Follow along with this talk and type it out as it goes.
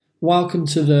Welcome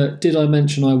to the Did I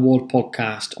Mention I Ward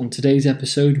podcast. On today's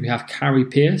episode, we have Kari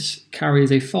Pearce. Kari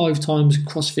is a 5 times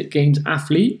CrossFit Games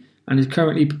athlete and is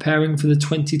currently preparing for the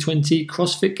 2020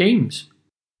 CrossFit Games.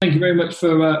 Thank you very much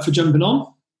for jumping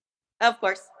on. Of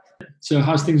course. So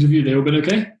how's things with you? They all been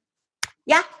okay?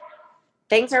 Yeah,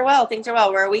 things are well.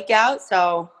 We're a week out,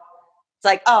 so it's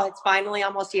like, oh, it's finally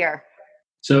almost here.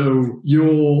 So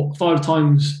you're 5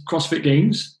 times CrossFit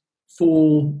Games,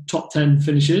 4 top 10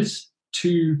 finishes,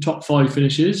 2 top 5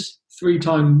 finishes, 3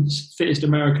 times Fittest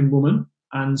American Woman,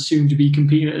 and soon to be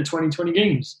competing at the 2020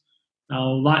 Games.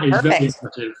 Now, that is Perfect. Very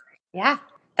impressive. Yeah,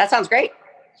 that sounds great.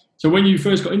 So when you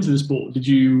first got into the sport, did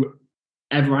you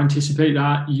ever anticipate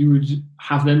that you would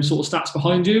have them sort of stats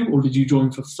behind you, or did you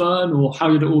join for fun, or how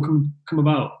did it all come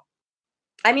about?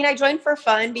 I mean, I joined for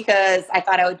fun because I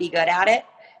thought I would be good at it.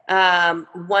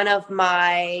 One of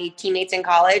my teammates in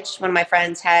college, one of my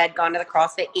friends, had gone to the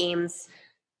CrossFit Games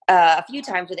a few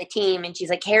times with a team, and she's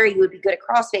like, Kari, you would be good at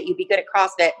CrossFit. You'd be good at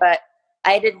CrossFit. But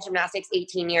I did gymnastics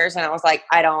 18 years, and I was like,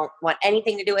 I don't want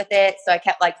anything to do with it. So I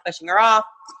kept pushing her off.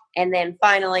 And then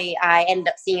finally I ended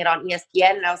up seeing it on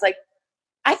ESPN, and I was like,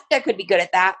 I think I could be good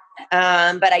at that.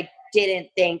 But I didn't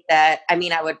think that,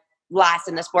 I would last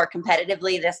in the sport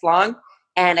competitively this long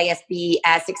and I guess be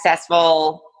as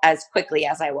successful as quickly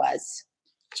as I was.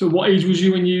 So what age was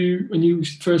you when you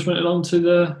first went along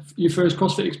to your first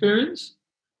CrossFit experience?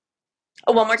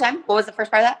 Oh, one more time. What was the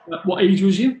first part of that? What age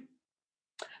was you?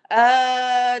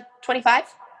 25.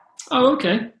 Oh,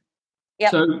 okay.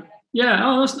 Yeah. So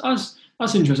yeah,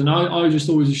 that's interesting. I just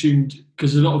always assumed,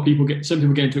 because a lot of people some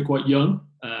people get into it quite young.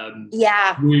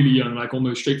 Yeah. Really young,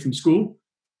 almost straight from school.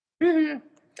 Mm-hmm.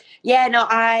 Yeah, no,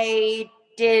 I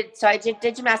did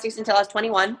gymnastics until I was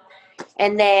 21.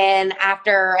 And then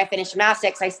after I finished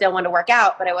gymnastics, I still wanted to work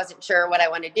out, but I wasn't sure what I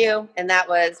wanted to do. And that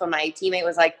was when my teammate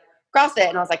was like, CrossFit.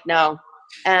 And I was like, no.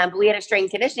 But we had a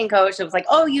strength conditioning coach that was like,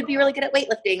 oh, you'd be really good at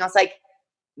weightlifting. I was like,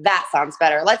 that sounds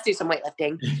better. Let's do some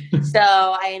weightlifting. So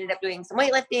I ended up doing some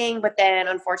weightlifting, but then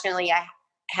unfortunately I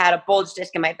had a bulge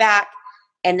disc in my back,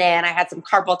 and then I had some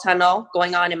carpal tunnel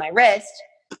going on in my wrist.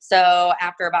 So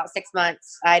after about 6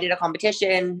 months, I did a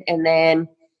competition, and then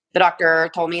the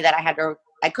doctor told me that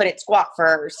I couldn't squat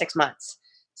for 6 months.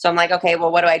 So I'm like, okay,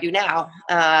 well, what do I do now?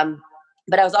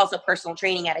 But I was also personal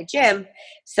training at a gym.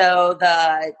 So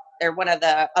one of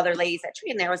the other ladies that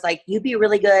trained there was like, you'd be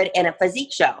really good in a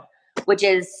physique show, which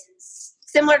is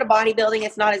similar to bodybuilding.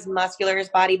 It's not as muscular as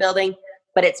bodybuilding,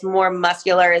 but it's more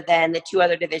muscular than the 2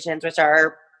 other divisions, which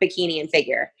are bikini and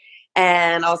figure.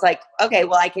 And I was like, okay,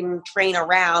 well, I can train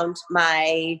around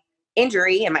my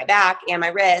injury in my back and my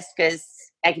wrist because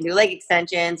I can do leg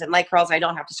extensions and leg curls, and I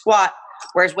don't have to squat.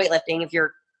 Whereas weightlifting, if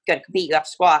you're going to compete, you have to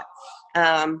squat.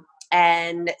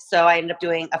 And so I ended up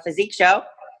doing a physique show.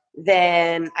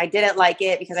 Then I didn't like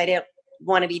it because I didn't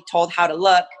want to be told how to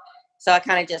look. So I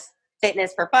kind of just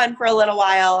fitness for fun for a little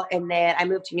while. And then I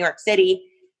moved to New York City,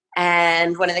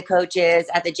 and one of the coaches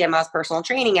at the gym I was personal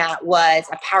training at was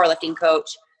a powerlifting coach.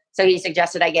 So he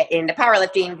suggested I get into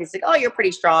powerlifting. He's like, oh, you're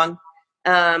pretty strong.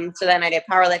 So then I did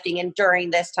powerlifting. And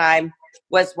during this time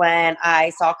was when I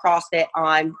saw CrossFit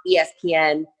on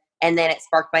ESPN, and then it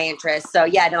sparked my interest. So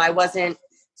yeah, no, I wasn't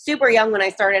super young when I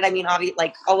started. Obviously,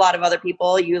 like a lot of other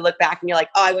people, you look back and you're like,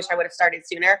 oh, I wish I would have started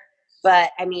sooner. But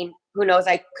who knows?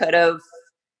 I could have.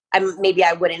 Maybe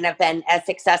I wouldn't have been as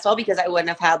successful because I wouldn't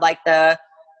have had the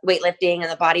weightlifting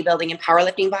and the bodybuilding and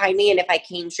powerlifting behind me. And if I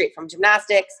came straight from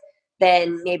gymnastics,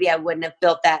 then maybe I wouldn't have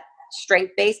built that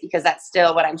strength base, because that's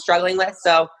still what I'm struggling with.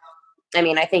 So,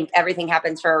 I think everything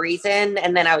happens for a reason.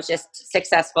 And then I was just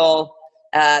successful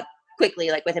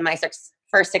quickly. Within my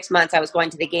first 6 months, I was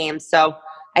going to the games. So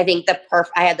I think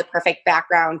I had the perfect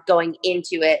background going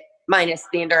into it, minus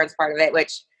the endurance part of it,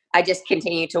 which I just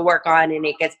continue to work on, and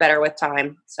it gets better with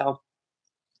time. So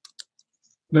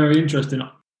very interesting.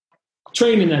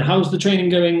 Training then, how's the training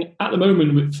going at the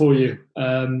moment for you?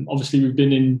 Obviously we've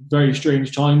been in very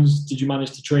strange times. Did you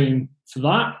manage to train through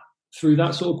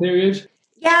that sort of period?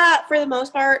 Yeah, for the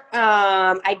most part.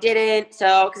 I didn't,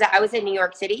 because I was in New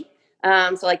York City.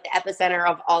 So the epicenter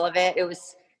of all of it. It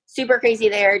was super crazy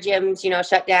there. Gyms,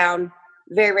 shut down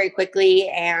very, very quickly,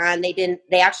 and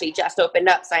they actually just opened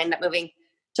up. So I ended up moving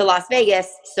to Las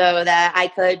Vegas so that I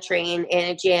could train in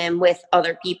a gym with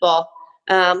other people.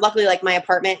 Luckily, my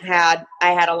apartment I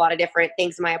had a lot of different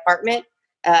things in my apartment,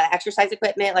 exercise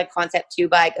equipment, like Concept 2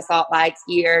 bike, assault bikes,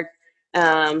 gear,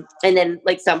 and then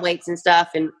some weights and stuff.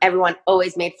 And everyone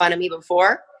always made fun of me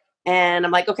before. And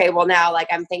I'm like, okay, well now,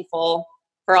 I'm thankful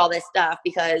for all this stuff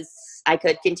because I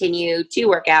could continue to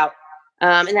work out.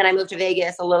 And then I moved to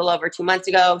Vegas a little over 2 months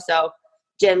ago. So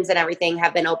gyms and everything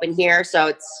have been open here. So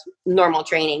it's normal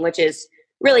training, which is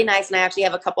really nice. And I actually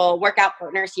have a couple workout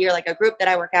partners here, like a group that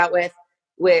I work out with,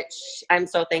 which I'm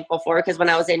so thankful for, because when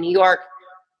I was in New York,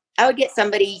 I would get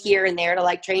somebody here and there to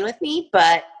like train with me,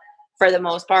 but for the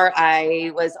most part,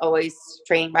 I was always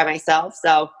training by myself.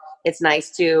 So it's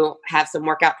nice to have some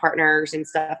workout partners and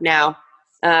stuff now.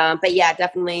 But yeah,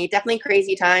 definitely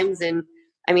crazy times. And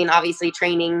I mean, obviously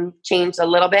training changed a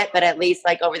little bit, but at least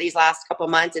like over these last couple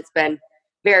months, it's been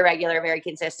very regular, very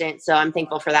consistent. So I'm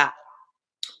thankful for that.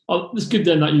 Oh, it's good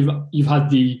then that you've had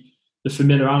the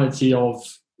familiarity of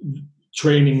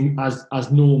training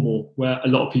as normal, where a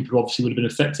lot of people obviously would have been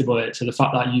affected by it. So the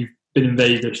fact that you've been in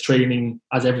Vegas training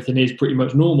as everything is pretty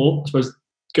much normal, I suppose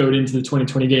going into the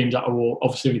 2020 games, that will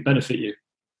obviously only benefit you.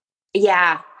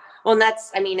 Yeah. Well,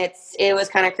 and it was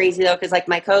kind of crazy though, because like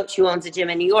my coach who owns a gym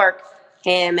in New York,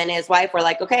 him and his wife were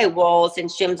like, okay, well,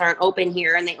 since gyms aren't open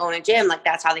here and they own a gym, like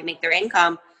that's how they make their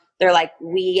income. They're like,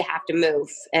 we have to move.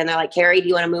 And they're like, Kari, do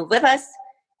you want to move with us?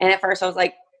 And at first I was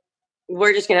like,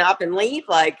 we're just going to up and leave.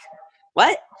 Like,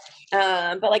 what?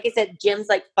 But like I said, gyms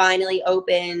like finally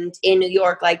opened in New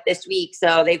York like this week.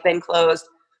 So they've been closed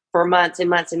for months and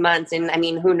months and months. And I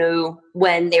mean, who knew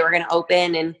when they were going to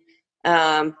open? And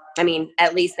I mean,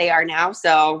 at least they are now.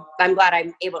 So I'm glad I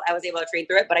was able to train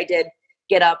through it, but I did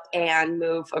get up and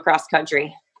move across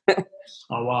country.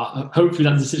 Oh, wow. Hopefully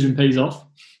that decision pays off.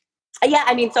 Yeah,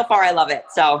 I mean, so far I love it.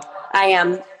 So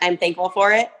I'm thankful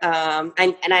for it.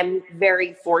 I'm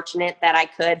very fortunate that I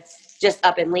could just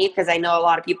up and leave, because I know a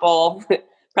lot of people,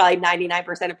 probably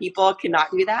 99% of people cannot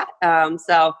do that.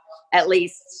 So at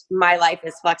least my life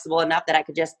is flexible enough that I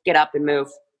could just get up and move.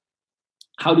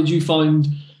 How did you find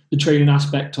the training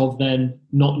aspect of then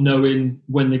not knowing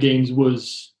when the games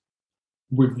was,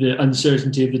 with the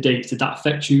uncertainty of the dates? Did that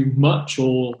affect you much,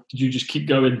 or did you just keep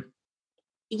going?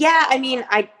 Yeah, I mean,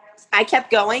 I kept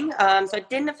going. So it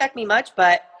didn't affect me much,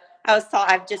 but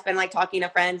I've just been like talking to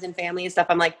friends and family and stuff.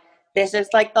 I'm like, this is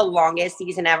like the longest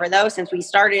season ever though, since we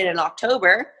started in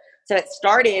October. So it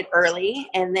started early,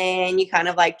 and then you kind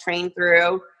of like train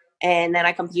through, and then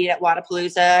I competed at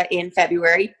Wadapalooza in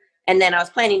February. And then I was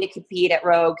planning to compete at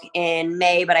Rogue in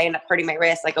May, but I ended up hurting my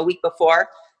wrist like a week before.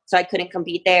 So I couldn't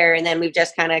compete there. And then we've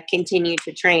just kind of continued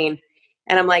to train.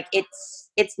 And I'm like,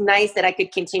 it's nice that I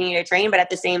could continue to train, but at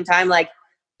the same time, like,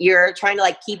 you're trying to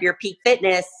like keep your peak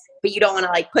fitness, but you don't want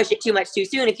to like push it too much too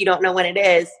soon if you don't know when it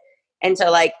is. And so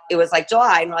like, it was like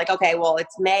July, and we're like, okay, well,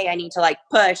 it's May, I need to like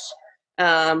push.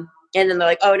 And then they're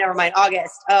like, oh, never mind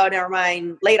August. Oh, never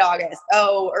mind late August.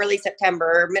 Oh, early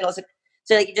September, middle September.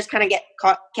 So like, you just kind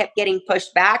of kept getting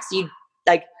pushed back. So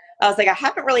I was like, I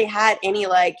haven't really had any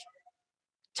like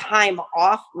time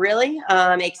off really,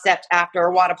 except after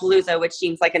Wadapalooza, which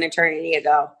seems like an eternity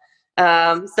ago.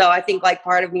 So I think like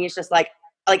part of me is just like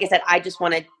I said,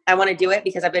 I want to do it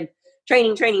because I've been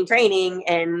training.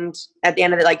 And at the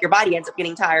end of it, like your body ends up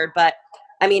getting tired. But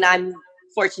I mean, I'm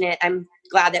fortunate. I'm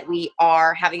glad that we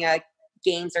are having a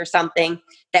games or something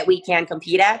that we can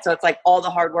compete at. So it's like all the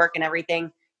hard work and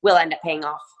everything will end up paying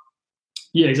off.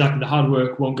 Yeah, exactly. The hard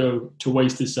work won't go to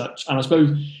waste as such. And I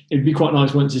suppose it'd be quite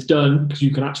nice once it's done, because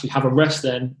you can actually have a rest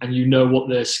then, and you know what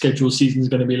the scheduled season is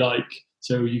going to be like.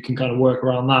 So you can kind of work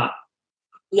around that.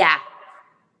 Yeah.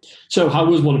 So how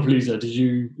was Wadapalooza? Did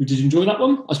you enjoy that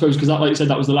one? I suppose because that, like you said,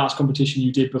 that was the last competition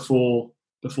you did before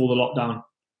the lockdown.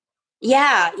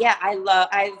 Yeah.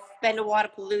 I've been to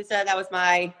Wadapalooza. That was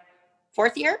my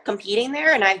 4th year competing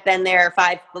there, and I've been there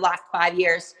the last 5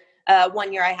 years.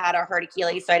 1 year I had a hurt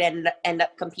Achilles, so I didn't end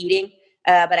up competing,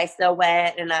 but I still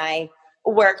went, and I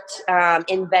worked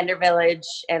in Vendor Village,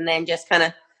 and then just kind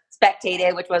of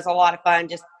spectated, which was a lot of fun.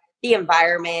 Just the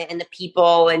environment and the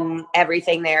people and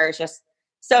everything there is just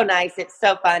so nice. It's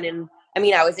so fun. And I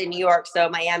mean, I was in New York, so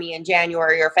Miami in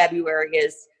January or February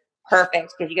is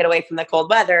perfect because you get away from the cold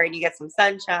weather and you get some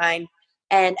sunshine.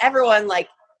 And everyone, like,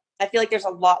 I feel like there's a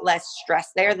lot less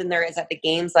stress there than there is at the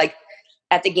games. Like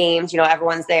at the games,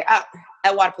 everyone's there. At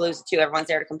Wadapalooza too, everyone's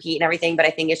there to compete and everything. But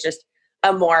I think it's just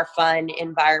a more fun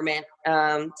environment.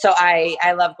 So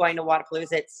I love going to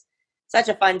Wadapalooza. It's such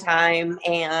a fun time.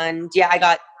 And yeah, I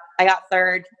got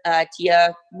third.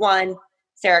 Tia won.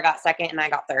 Sarah got second, and I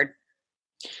got third.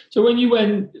 So when you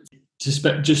went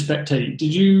to just spectate,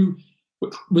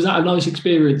 was that a nice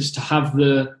experience to have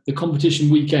the competition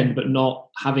weekend, but not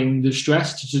having the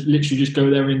stress to just literally just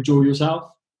go there and enjoy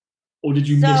yourself? Or did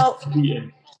you miss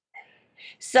competing?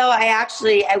 So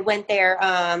I went there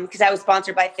because I was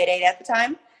sponsored by Fit8 at the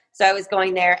time. So I was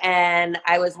going there, and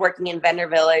I was working in Vendor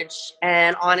Village.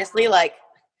 And honestly, like,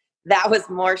 that was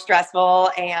more stressful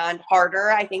and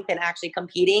harder, I think, than actually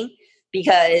competing,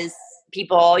 because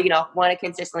people, want to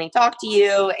consistently talk to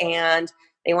you and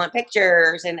they want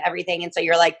pictures and everything. And so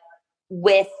you're like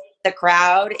with the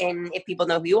crowd, and if people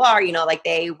know who you are, like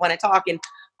they want to talk. And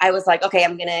I was like, okay,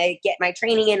 I'm going to get my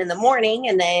training in the morning,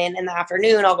 and then in the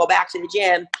afternoon, I'll go back to the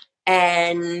gym.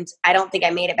 And I don't think I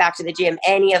made it back to the gym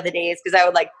any of the days, because I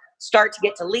would like start to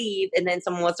get to leave, and then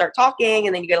someone would start talking,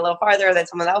 and then you get a little farther, then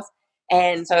someone else.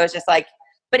 And so it was just like,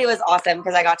 but it was awesome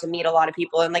because I got to meet a lot of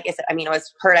people. And like I said, I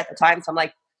was hurt at the time. So I'm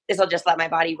like, this will just let my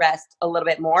body rest a little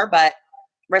bit more. But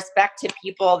respect to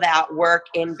people that work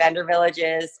in vendor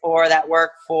villages or that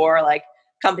work for like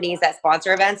companies that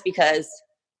sponsor events, because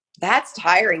that's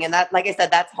tiring. And that, like I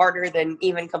said, that's harder than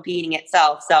even competing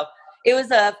itself. So it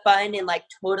was a fun and like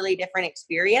totally different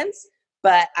experience,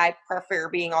 but I prefer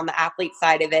being on the athlete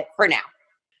side of it for now.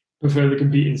 Prefer the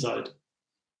competing side?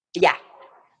 Yeah.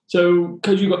 So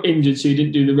because you got injured, so you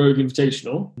didn't do the Rogue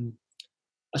Invitational,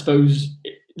 I suppose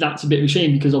that's a bit of a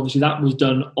shame, because obviously that was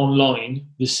done online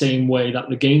the same way that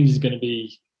the games is going to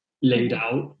be laid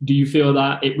out. Do you feel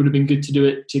that it would have been good to do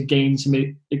it to gain some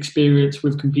experience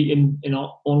with competing in an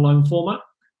online format?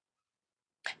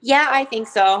 Yeah, I think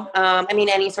so.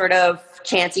 Any sort of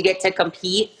chance you get to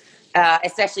compete,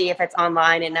 especially if it's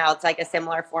online and now it's like a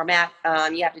similar format,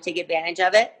 you have to take advantage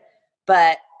of it.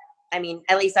 But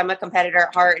at least I'm a competitor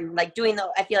at heart, and like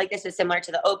I feel like this is similar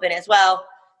to the Open as well.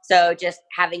 So just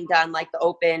having done like the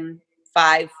Open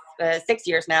 6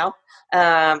 years now,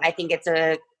 I think it's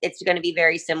going to be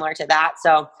very similar to that.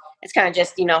 So it's kind of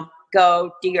just,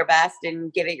 go do your best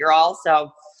and give it your all.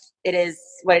 So it is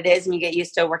what it is, and you get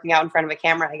used to working out in front of a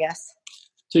camera, I guess.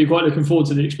 So you're quite looking forward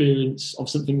to the experience of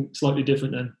something slightly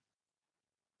different then?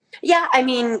 Yeah, I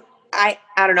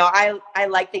don't know. I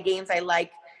like the games. I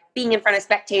like being in front of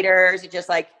spectators. It just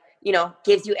like,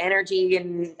 gives you energy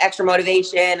and extra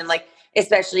motivation. And like,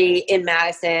 especially in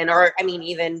Madison, or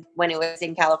even when it was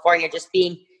in California, just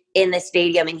being in the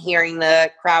stadium and hearing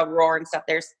the crowd roar and stuff,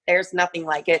 there's nothing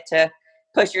like it to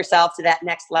push yourself to that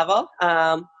next level.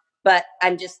 But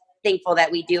I'm just thankful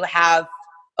that we do have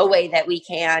a way that we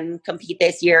can compete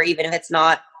this year, even if it's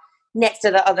not next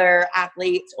to the other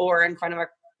athletes or in front of a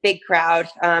big crowd.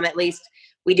 At least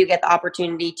we do get the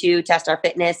opportunity to test our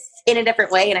fitness in a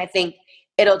different way. And I think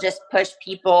it'll just push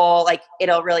people, like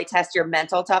it'll really test your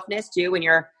mental toughness too when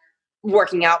you're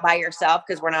working out by yourself,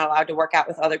 because we're not allowed to work out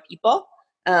with other people.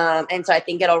 And so I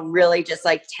think it'll really just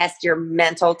like test your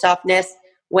mental toughness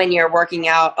when you're working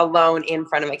out alone in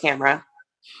front of a camera.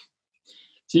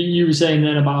 So you were saying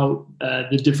then about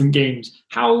the different games.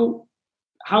 How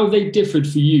have they differed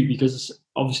for you? Because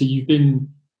obviously you've been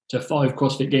to 5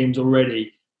 CrossFit Games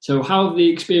already. So how have the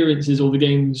experiences or the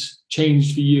games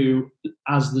changed for you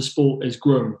as the sport has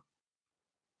grown?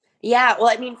 Yeah,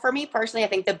 well, for me personally, I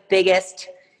think the biggest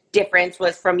difference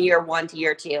was from year 1 to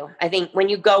year 2. I think when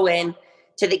you go in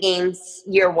to the games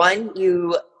year 1,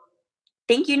 you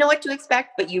think you know what to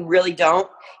expect, but you really don't.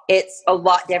 It's a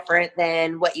lot different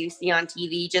than what you see on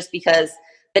TV, just because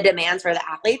the demands for the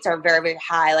athletes are very, very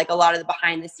high. Like a lot of the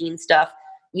behind the scenes stuff,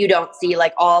 you don't see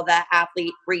like all the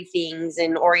athlete briefings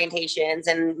and orientations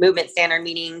and movement standard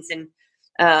meetings and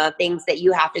things that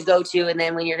you have to go to. And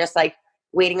then when you're just like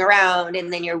waiting around,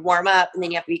 and then you warm up, and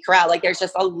then you have to be corralled, like there's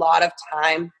just a lot of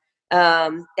time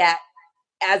that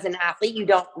as an athlete, you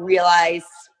don't realize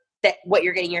that what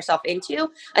you're getting yourself into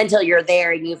until you're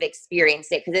there and you've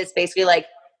experienced it. Because it's basically like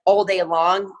all day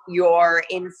long, you're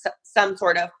in some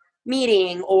sort of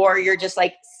meeting, or you're just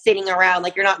like sitting around,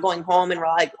 like you're not going home and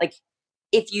like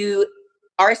if you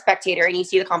are a spectator and you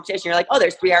see the competition, you're like, oh,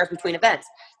 there's 3 hours between events.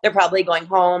 They're probably going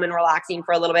home and relaxing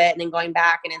for a little bit and then going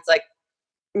back. And it's like,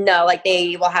 no, like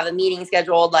they will have a meeting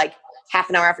scheduled like half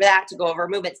an hour after that to go over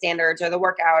movement standards or the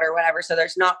workout or whatever. So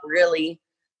there's not really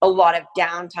a lot of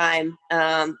downtime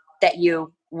that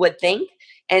you would think.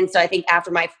 And so I think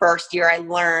after my first year, I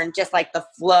learned just like the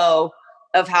flow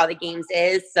of how the games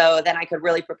is. So then I could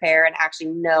really prepare and actually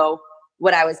know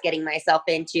what I was getting myself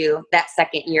into that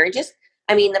second year. And just,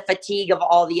 the fatigue of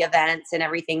all the events and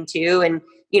everything too. And,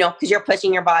 because you're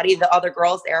pushing your body, the other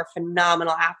girls, they're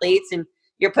phenomenal athletes, and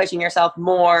you're pushing yourself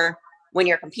more when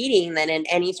you're competing than in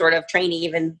any sort of training.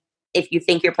 Even if you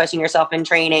think you're pushing yourself in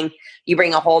training, you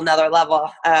bring a whole nother level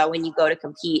when you go to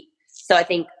compete. So I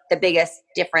think the biggest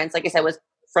difference, like I said, was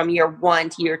from year 1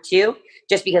 to year 2,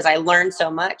 just because I learned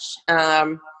so much.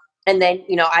 And then,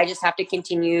 I just have to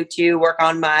continue to work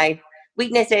on my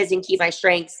weaknesses and keep my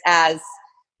strengths as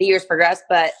the years progress.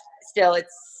 But still,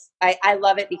 I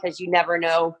love it, because you never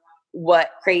know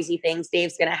what crazy things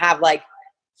Dave's going to have like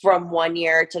from one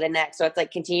year to the next. So it's like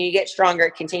continue to get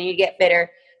stronger, continue to get fitter,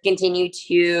 continue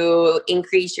to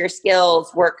increase your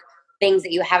skills, work things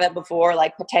that you haven't before,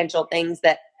 like potential things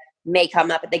that may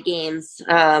come up at the games.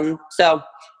 So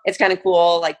it's kind of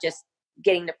cool, like just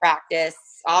getting to practice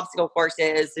obstacle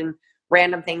courses and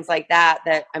random things like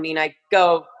that. I mean, I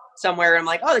go somewhere and I'm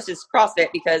like, oh, this is CrossFit,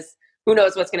 because who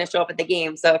knows what's going to show up at the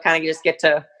game. So kind of just get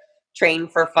to train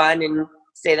for fun and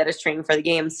say that it's training for the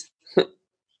games.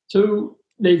 So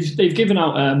they've given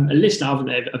out a list now, haven't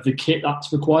they, of the kit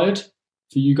that's required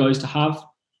for you guys to have.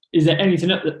 Is there anything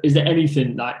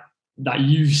that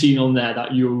you've seen on there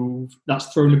that's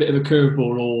thrown a bit of a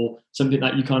curveball, or something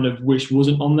that you kind of wish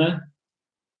wasn't on there?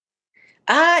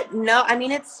 No, I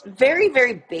mean, it's very,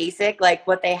 very basic, like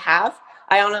what they have.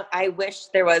 I don't know. I wish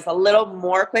there was a little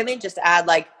more equipment just to add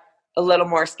like a little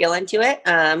more skill into it.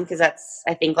 Cause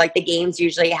I think like the games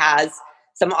usually has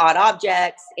some odd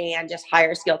objects and just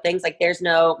higher skill things. Like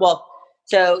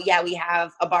so yeah, we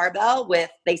have a barbell with,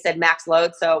 they said max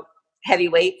load. So heavy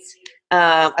weights,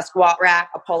 a squat rack,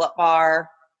 a pull-up bar,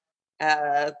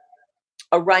 a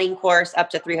running course up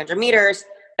to 300 meters,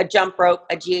 a jump rope,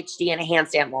 a GHD, and a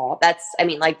handstand wall. That's, I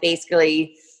mean, like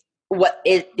basically what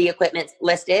the equipment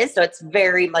list is. So it's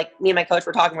very, like, me and my coach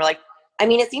were talking, we're like, I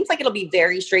mean, it seems like it'll be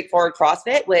very straightforward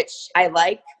CrossFit, which I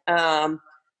like.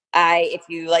 If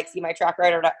you like see my track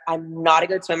record, I'm not a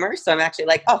good swimmer. So I'm actually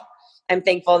like, oh, I'm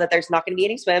thankful that there's not going to be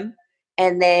any swim.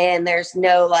 And then there's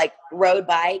no like road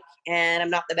bike, and I'm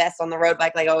not the best on the road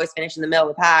bike. Like I always finish in the middle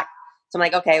of the pack. So I'm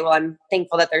like, okay, well, I'm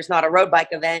thankful that there's not a road bike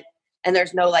event, and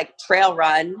there's no like trail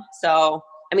run. So,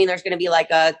 I mean, there's going to be like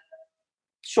a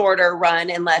shorter run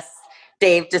unless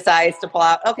Dave decides to pull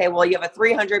out, okay, well, you have a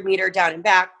 300 meter down and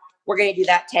back. We're going to do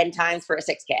that 10 times for a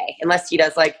 6K, unless he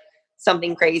does like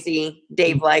something crazy,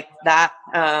 Dave, like that.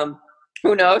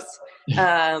 Who knows?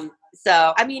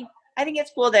 So, I mean, I think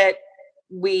it's cool that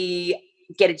we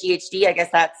get a GHD. I guess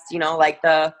that's, like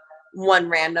the one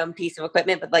random piece of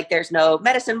equipment, but like there's no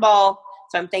medicine ball.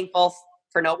 So I'm thankful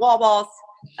for no wall balls.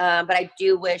 But I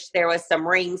do wish there was some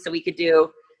rings so we could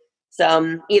do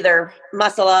some either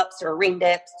muscle ups or ring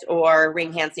dips or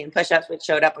ring handstand push-ups, which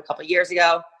showed up a couple years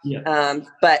ago. Yeah.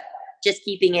 But just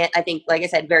keeping it, I think, like I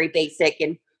said, very basic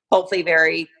and hopefully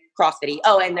very CrossFit-y.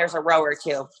 Oh, and there's a rower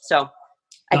too. So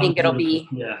I think it'll be,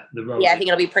 the rower. I think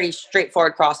it'll be pretty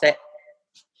straightforward CrossFit.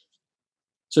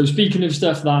 So speaking of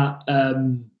stuff that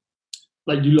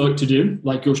like you like to do,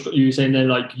 like you were saying there,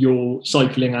 like your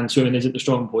cycling and swimming isn't the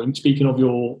strong point. Speaking of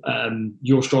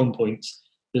your strong points,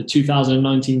 the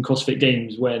 2019 CrossFit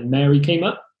Games, when Mary came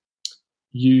up,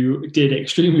 you did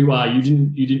extremely well. You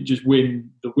didn't just win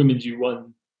the women's, you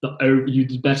won you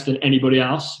did better than anybody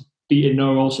else, beating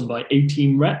Noah Olsen by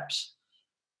 18 reps.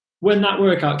 When that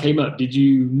workout came up, did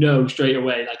you know straight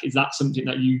away, like, is that something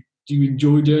that do you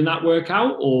enjoy doing that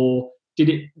workout, or did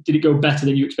it go better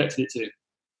than you expected it to?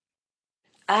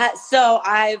 So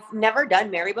I've never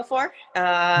done Mary before.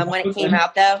 When it came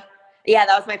out though, yeah,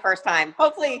 that was my first time.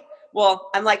 Hopefully one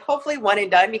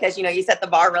and done, because, you set the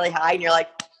bar really high and you're like,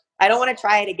 I don't want to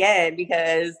try it again,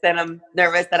 because then I'm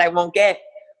nervous that I won't get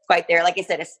quite there. Like I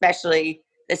said, especially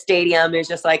the stadium is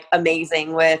just like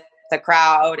amazing with the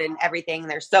crowd and everything.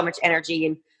 There's so much energy,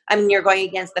 and I mean, you're going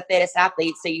against the fittest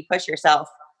athletes, so you push yourself.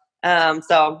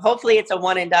 So hopefully it's a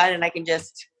one and done and I can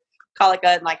just call it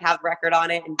good and like have a record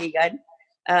on it and be good.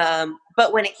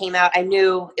 But when it came out, I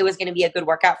knew it was going to be a good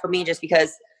workout for me, just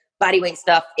because bodyweight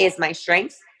stuff is my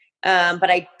strength. But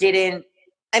me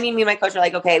and my coach are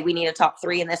like, okay, we need a top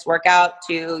 3 in this workout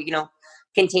to,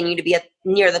 continue to be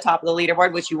near the top of the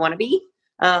leaderboard, which you want to be.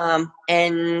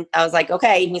 And I was like,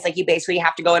 okay. And he's like, you basically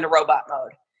have to go into robot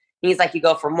mode. And he's like, you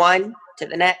go from one to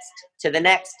the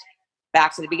next,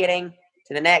 back to the beginning,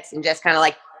 to the next. And just kind of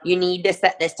like, you need to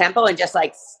set this tempo and just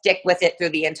like stick with it through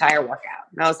the entire workout.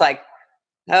 And I was like,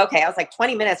 okay. I was like,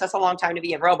 20 minutes, that's a long time to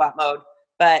be in robot mode.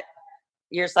 But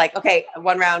you're just like, okay,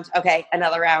 one round. Okay.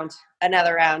 Another round.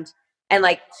 And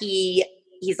like, he's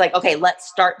like, okay, let's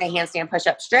start the handstand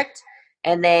push-up strict.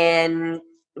 And then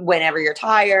whenever you're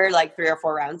tired, like 3 or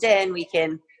 4 rounds in, we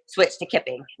can switch to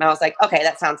kipping. And I was like, okay,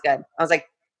 that sounds good. I was like,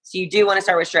 so you do want to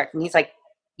start with strict? And he's like,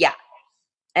 yeah.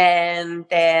 And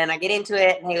then I get into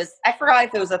it, and I forgot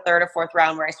if it was the 3rd or 4th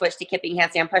round where I switched to kipping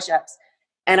handstand push-ups,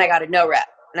 and I got a no rep.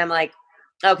 And I'm like,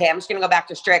 okay, I'm just going to go back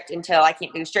to strict until I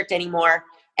can't do strict anymore.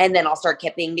 And then I'll start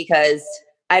kipping, because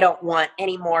I don't want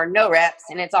any more no reps.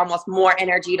 And it's almost more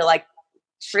energy to like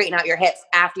straighten out your hips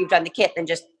after you've done the kip than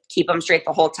just keep them straight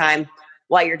the whole time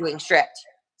while you're doing strict.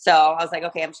 So I was like,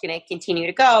 okay, I'm just going to continue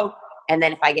to go. And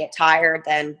then if I get tired,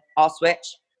 then I'll switch.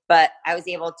 But I was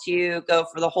able to go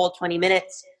for the whole 20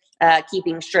 minutes,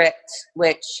 keeping strict,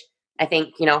 which I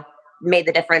think, made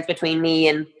the difference between me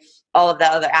and all of the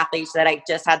other athletes, that I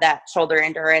just had that shoulder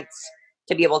endurance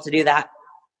to be able to do that.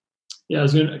 Yeah, I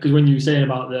was gonna, because when you were saying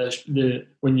about the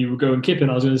when you were going kipping,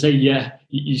 I was going to say, yeah,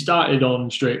 you started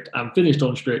on strict and finished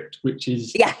on strict, which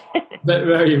is Yeah. very,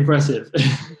 very impressive.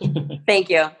 Thank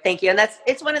you. And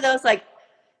it's one of those, like,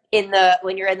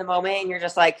 when you're in the moment and you're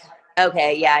just like,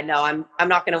 okay, yeah, no, I'm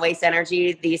not going to waste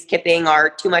energy. These kipping are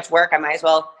too much work.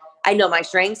 I know my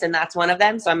strengths, and that's one of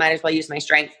them. So I might as well use my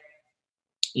strength.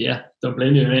 Yeah, don't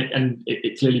blame you, and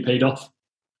it clearly paid off.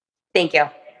 Thank you.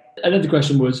 Another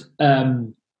question was,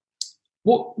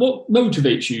 what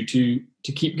motivates you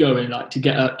to keep going, like to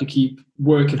get up, to keep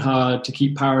working hard, to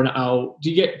keep powering it out? Do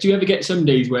you ever get some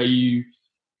days where you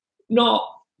not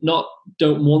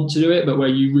don't want to do it, but where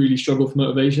you really struggle for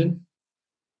motivation?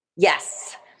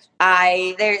 Yes.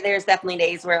 There's definitely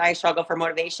days where I struggle for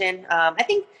motivation. I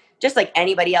think just like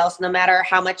anybody else, no matter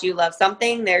how much you love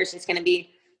something, there's just going to be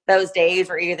those days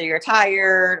where either you're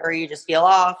tired or you just feel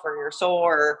off or you're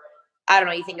sore, or I don't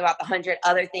know, you think about the 100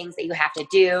 other things that you have to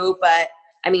do. But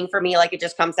I mean, for me, like, it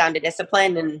just comes down to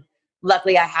discipline. And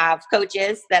luckily I have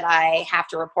coaches that I have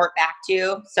to report back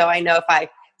to. So I know if I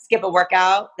skip a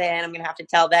workout, then I'm going to have to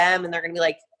tell them, and they're going to be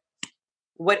like,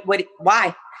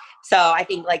 why? So I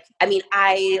think, like, I mean,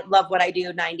 I love what I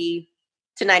do 90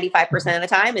 to 95% of the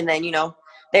time. And then,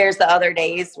 there's the other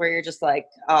days where you're just like,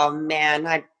 oh man,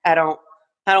 I don't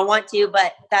want to.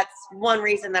 But that's one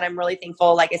reason that I'm really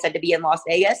thankful, like I said, to be in Las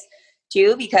Vegas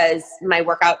too, because my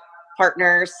workout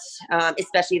partners,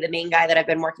 especially the main guy that I've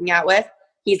been working out with,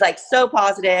 he's like so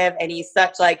positive, and he's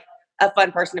such like a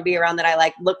fun person to be around that I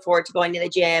like look forward to going to the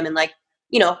gym. And like,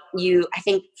 I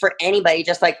think for anybody,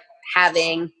 just like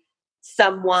having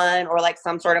someone or like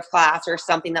some sort of class or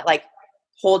something that like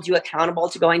holds you accountable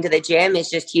to going to the gym is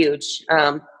just huge.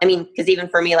 I mean, because even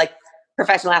for me, like,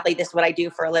 professional athlete, this is what I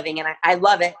do for a living, and I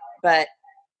love it. But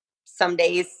some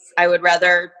days I would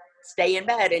rather stay in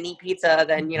bed and eat pizza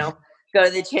than, go to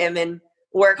the gym and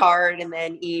work hard and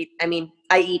then eat. I mean,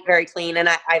 I eat very clean, and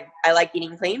I like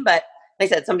eating clean, but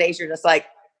like I said, some days you're just like,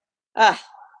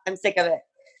 I'm sick of it.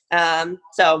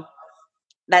 So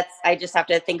I just have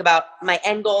to think about my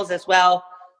end goals as well.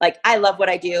 Like, I love what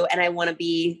I do, and I want to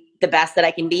be the best that I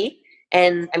can be.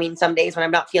 And I mean, some days when I'm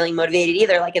not feeling motivated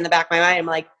either, like in the back of my mind, I'm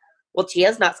like, well,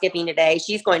 Tia's not skipping today.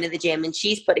 She's going to the gym and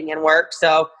she's putting in work.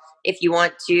 So if you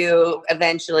want to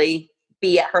eventually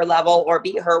be at her level or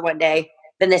beat her one day,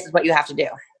 then this is what you have to do.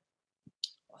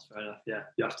 That's fair enough. Yeah,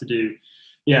 you have to do.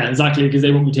 Yeah, exactly, because they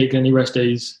won't be taking any rest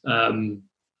days. And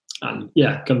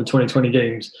yeah, come the 2020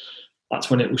 games,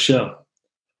 that's when it will show.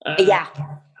 Yeah.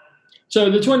 So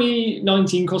the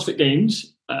 2019 CrossFit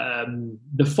Games,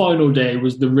 the final day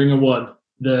was the Ringer One,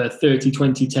 the 30,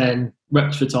 20, 10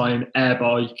 reps for time, air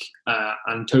bike,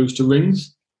 and toes to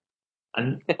rings.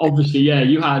 And obviously, yeah,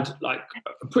 you had like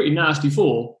a pretty nasty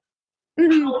fall.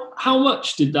 Mm-hmm. How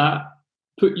much did that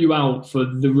put you out for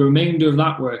the remainder of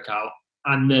that workout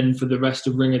and then for the rest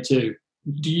of Ringer 2?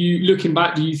 Looking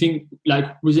back, do you think,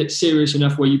 like, was it serious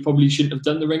enough where you probably shouldn't have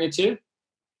done the Ringer 2?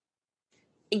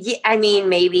 Yeah, I mean,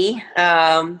 maybe.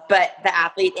 But the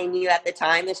athlete in you at the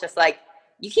time is just like,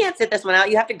 you can't sit this one out.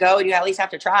 You have to go, and you at least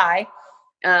have to try.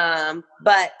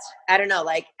 But I don't know,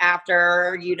 like,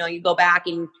 after, you go back,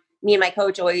 and me and my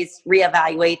coach always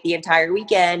reevaluate the entire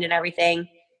weekend and everything.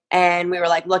 And we were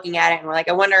like looking at it, and we're like,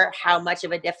 I wonder how much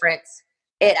of a difference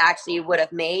it actually would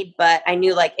have made. But I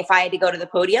knew, like, if I had to go to the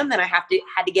podium, then I had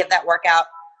to give that workout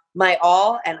my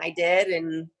all. And I did.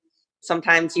 And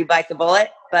sometimes you bite the bullet,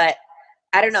 but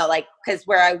I don't know, like, because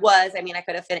where I was, I mean, I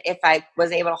could have if I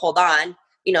was able to hold on,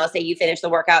 say you finish the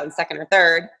workout in second or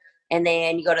third, and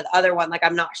then you go to the other one. Like,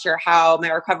 I'm not sure how my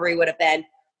recovery would have been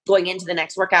going into the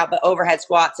next workout, but overhead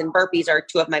squats and burpees are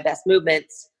two of my best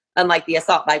movements, unlike the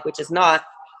assault bike, which is not.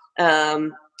 So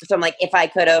I'm like, if I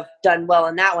could have done well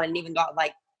in that one and even got,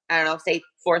 like, I don't know, say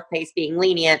fourth place being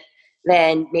lenient,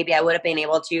 then maybe I would have been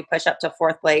able to push up to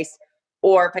fourth place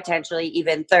or potentially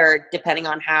even third, depending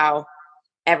on how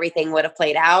everything would have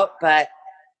played out. But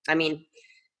I mean,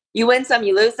 you win some,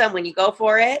 you lose some when you go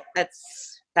for it.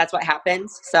 That's what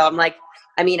happens. So I'm like,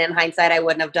 I mean, in hindsight, I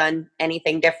wouldn't have done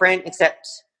anything different except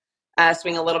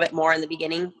swing a little bit more in the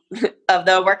beginning of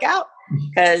the workout,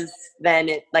 because then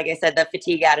it, like I said, the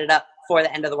fatigue added up for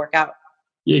the end of the workout.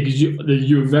 Yeah, because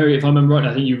you were very, if I remember right,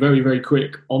 I think you were very, very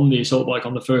quick on the assault bike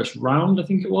on the first round, I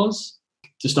think it was,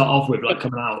 to start off with, like,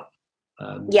 coming out.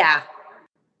 Yeah.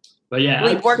 But yeah.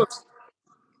 We've worked.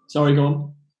 Sorry, go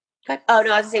on. Oh,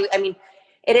 no, I was going to say, I mean,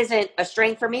 it isn't a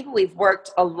strength for me, but we've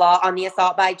worked a lot on the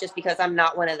assault bike just because I'm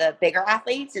not one of the bigger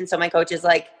athletes. And so my coach is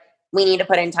like, we need to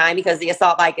put in time because the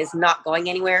assault bike is not going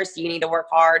anywhere. So you need to work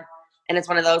hard. And it's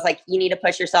one of those, like, you need to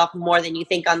push yourself more than you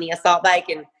think on the assault bike.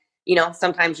 And,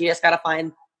 sometimes you just got to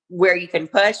find where you can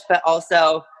push, but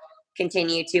also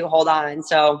continue to hold on.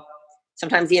 So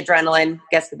sometimes the adrenaline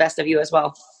gets the best of you as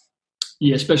well.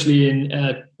 Yeah, especially in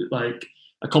like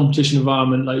a competition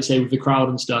environment, like you say, with the crowd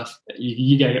and stuff,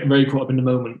 you get very caught up in the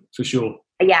moment for sure.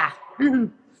 Yeah.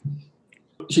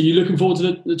 So you're looking forward to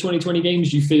the 2020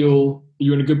 games? Do you feel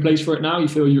you're in a good place for it now? You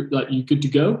feel you're good to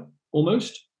go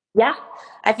almost? Yeah,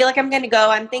 I feel like I'm going to go.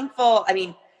 I'm thankful. I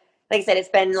mean, like I said, it's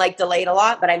been like delayed a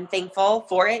lot, but I'm thankful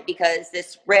for it because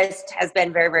this wrist has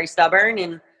been very, very stubborn.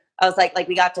 And I was like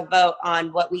we got to vote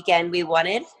on what weekend we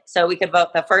wanted. So we could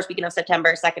vote the first weekend of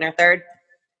September, second or third.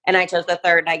 And I chose the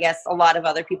third. And I guess a lot of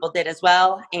other people did as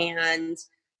well. And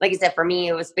like I said, for me,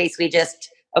 it was basically just,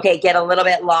 okay, get a little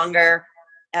bit longer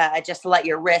just to let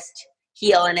your wrist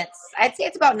heal. And I'd say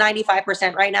it's about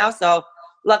 95% right now. So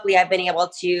luckily I've been able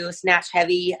to snatch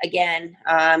heavy again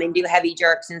and do heavy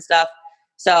jerks and stuff.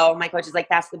 So my coach is like,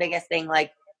 that's the biggest thing,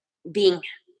 like being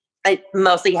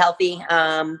mostly healthy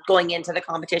going into the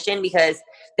competition, because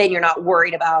then you're not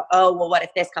worried about, oh, well, what if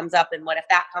this comes up and what if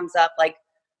that comes up? Like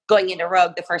going into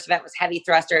Rogue, the first event was heavy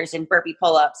thrusters and burpee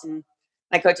pull-ups. And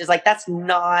my coach is like, that's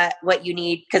not what you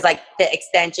need. Cause like the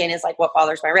extension is like what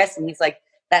bothers my wrist. And he's like,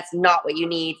 that's not what you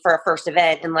need for a first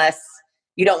event unless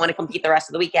you don't want to compete the rest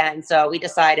of the weekend. So we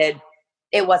decided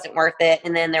it wasn't worth it.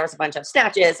 And then there was a bunch of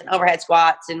snatches and overhead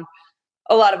squats and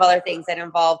a lot of other things that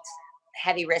involved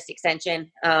heavy wrist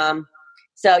extension.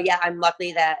 So yeah, I'm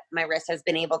lucky that my wrist has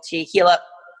been able to heal up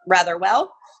rather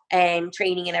well, and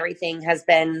training and everything has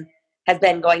been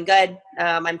going good.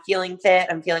 I'm feeling fit.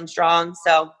 I'm feeling strong.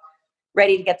 So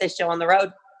ready to get this show on the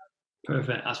road.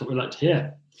 Perfect. That's what we like to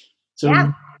hear. So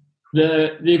yeah.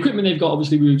 The equipment they've got,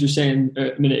 obviously, we were just saying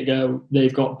a minute ago,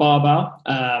 they've got barbell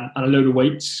and a load of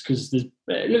weights, because it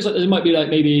looks like there might be like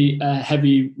maybe a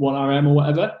heavy 1RM or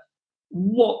whatever.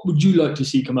 What would you like to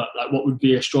see come up? Like, what would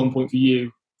be a strong point for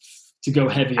you to go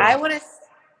heavy on? I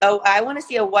want to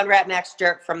see a 1 rep max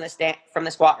jerk from the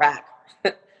squat rack.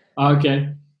 Okay.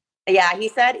 Yeah, he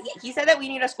said that we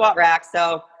need a squat rack.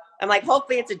 So I'm like,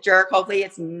 hopefully it's a jerk. Hopefully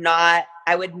it's not.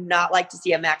 I would not like to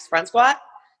see a max front squat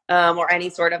or any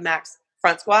sort of max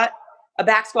front squat. A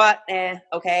back squat,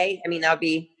 okay. I mean, that would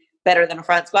be better than a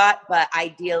front squat, but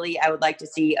ideally I would like to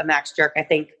see a max jerk. I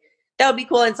think that would be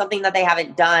cool, and something that they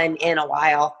haven't done in a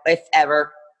while, if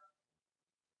ever.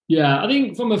 Yeah, I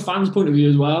think from a fan's point of view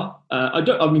as well,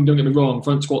 don't get me wrong,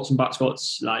 front squats and back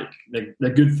squats, like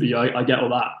they're good for you. I get all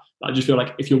that. But I just feel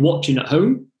like if you're watching at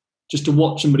home, just to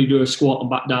watch somebody do a squat and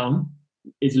back down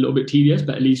is a little bit tedious,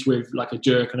 but at least with like a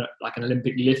jerk and like an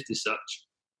Olympic lift as such,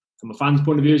 from a fan's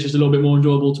point of view, it's just a little bit more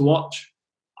enjoyable to watch.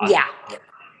 Yeah.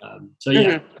 So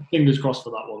yeah, fingers crossed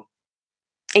for that one.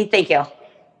 Hey, thank you.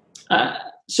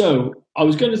 So I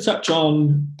was going to touch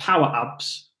on Power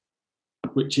Abs,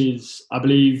 which is, I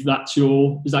believe is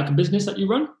that a business that you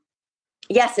run?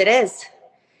 Yes, it is.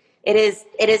 It is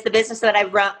the business that I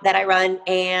run,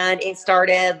 and it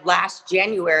started last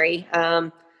January,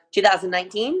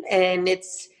 2019, and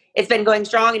it's been going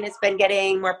strong, and it's been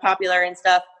getting more popular and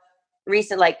stuff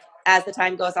like as the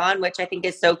time goes on, which I think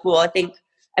is so cool.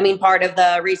 Part of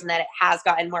the reason that it has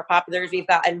gotten more popular is we've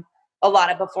gotten a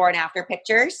lot of before and after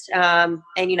pictures. And,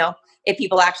 if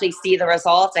people actually see the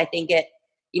results, I think it,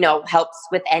 helps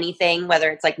with anything,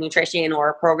 whether it's like nutrition or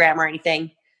a program or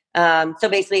anything. So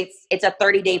basically it's a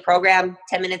 30-day program,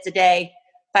 10 minutes a day,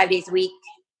 5 days a week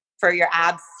for your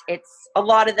abs. It's a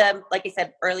lot of them. Like I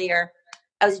said earlier,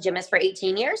 I was a gymnast for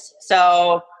 18 years.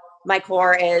 So my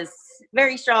core is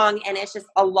very strong, and it's just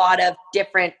a lot of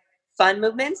different fun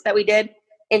movements that we did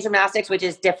in gymnastics, which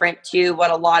is different to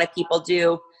what a lot of people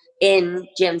do in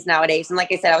gyms nowadays. And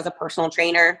like I said, I was a personal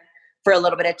trainer for a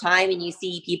little bit of time, and you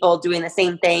see people doing the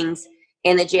same things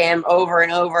in the gym over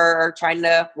and over, trying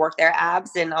to work their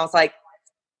abs. And I was like,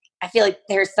 I feel like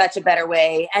there's such a better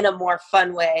way and a more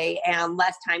fun way and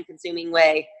less time consuming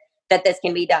way that this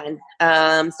can be done.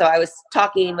 So I was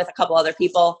talking with a couple other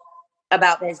people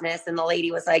about business, and the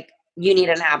lady was like, you need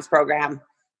an abs program.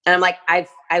 And I'm like,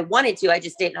 I wanted to, I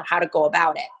just didn't know how to go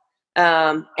about it.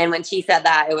 And when she said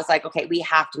that, it was like, okay, we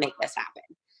have to make this happen.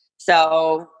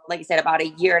 So like I said, about a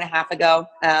year and a half ago,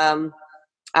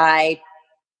 I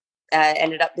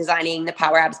ended up designing the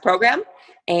Power Abs program.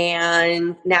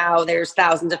 And now there's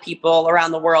thousands of people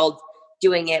around the world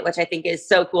doing it, which I think is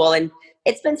so cool. And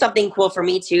it's been something cool for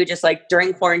me too, just like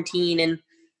during quarantine and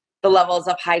the levels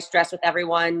of high stress with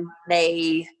everyone,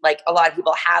 a lot of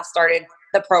people have started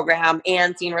the program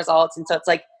and seen results. And so it's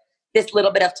like this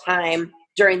little bit of time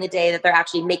during the day that they're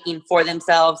actually making for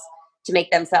themselves to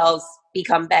make themselves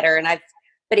become better. And I've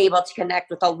been able to connect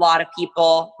with a lot of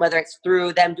people, whether it's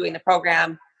through them doing the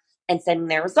program and sending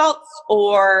their results,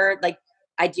 or like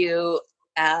I do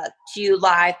 2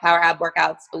 live power ab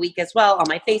workouts a week as well on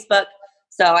my Facebook.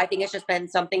 So I think it's just been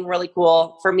something really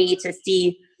cool for me to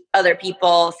see other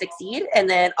people succeed, and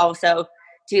then also to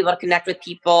be able to connect with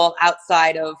people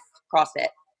outside of CrossFit.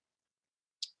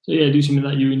 So yeah, do something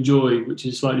that you enjoy, which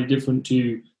is slightly different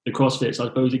to the CrossFit. So I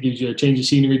suppose it gives you a change of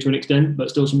scenery to an extent, but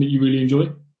still something you really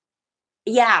enjoy.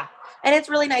 Yeah. And it's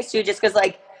really nice too, just because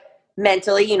like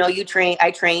mentally, you know,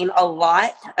 I train a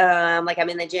lot. Like I'm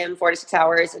in the gym 4 to 6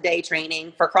 hours a day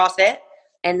training for CrossFit.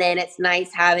 And then it's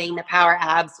nice having the power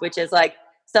abs, which is like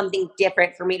something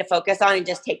different for me to focus on and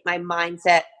just take my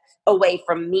mindset away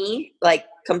from me, like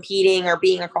competing or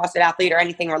being a CrossFit athlete or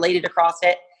anything related to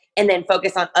CrossFit, and then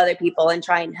focus on other people and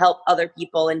try and help other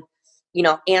people and, you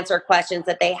know, answer questions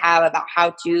that they have about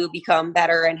how to become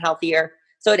better and healthier.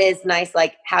 So it is nice,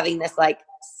 like having this like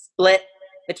split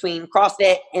between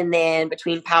CrossFit and then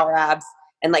between power abs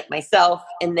and like myself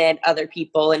and then other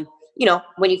people. And, you know,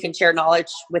 when you can share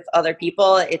knowledge with other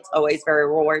people, it's always very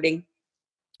rewarding.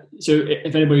 So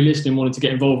if anybody listening wanted to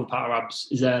get involved with power abs,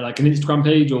 is there like an Instagram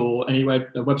page or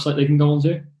anywhere, a website they can go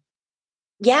onto?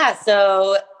 Yeah.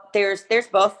 So there's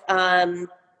both.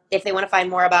 If they want to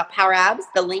find more about power abs,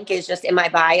 the link is just in my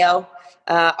bio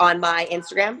on my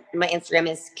Instagram. My Instagram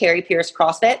is Kari Pearce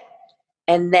CrossFit.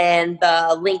 And then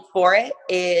the link for it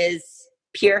is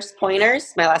Pearce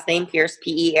Pointers, my last name, Pearce,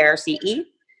 Pearce,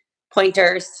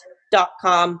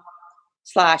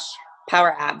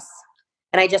 pointers.com/power abs.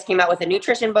 And I just came out with a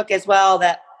nutrition book as well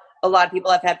that a lot of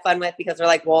people have had fun with because they're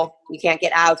like, well, you can't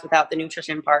get abs without the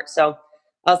nutrition part. So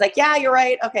I was like, yeah, you're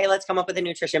right. Okay, let's come up with a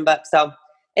nutrition book. So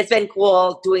it's been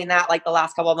cool doing that like the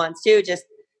last couple of months too, just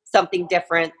something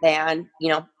different than, you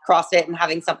know, CrossFit and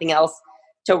having something else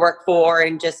to work for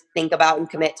and just think about and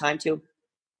commit time to.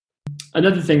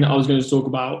 Another thing that I was going to talk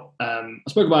about, I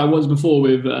spoke about it once before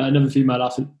with another female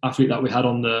athlete that we had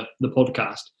on the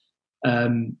podcast.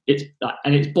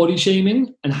 It's body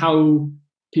shaming and how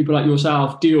people like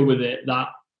yourself deal with it that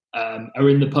are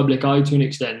in the public eye to an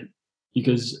extent,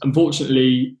 because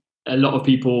unfortunately a lot of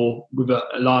people with a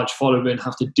large following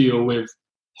have to deal with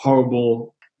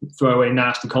horrible throwaway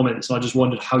nasty comments. And I just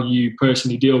wondered how you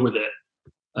personally deal with it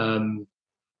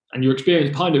and your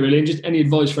experience behind it really, and just any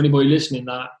advice for anybody listening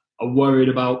that are worried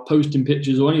about posting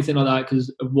pictures or anything like that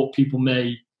because of what people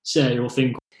may say or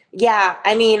think. Yeah,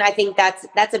 I mean, I think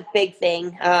that's a big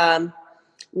thing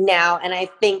now, and I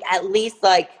think at least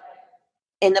like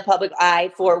in the public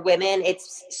eye for women,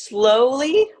 it's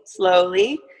slowly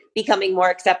becoming more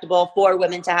acceptable for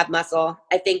women to have muscle.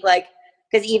 I think like,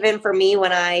 because even for me,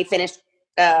 when I finished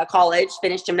college,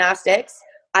 finished gymnastics,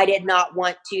 I did not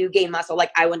want to gain muscle.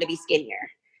 Like I wanted to be skinnier.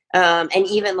 And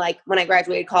even like when I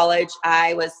graduated college,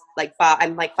 I was like,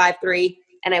 I'm like 5'3",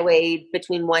 and I weighed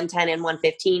between 110 and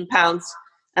 115 pounds.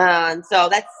 So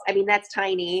that's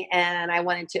tiny. And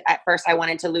at first I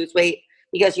wanted to lose weight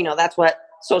because, you know, that's what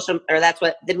that's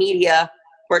what the media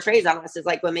portrays on us, is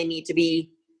like women need to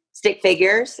be stick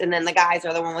figures and then the guys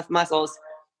are the one with muscles.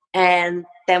 And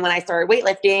then when I started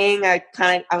weightlifting, I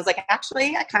was like,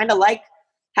 actually, I kind of like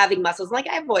having muscles. Like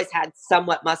I've always had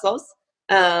somewhat muscles.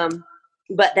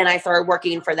 But then I started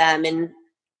working for them, and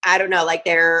I don't know, like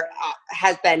there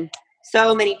has been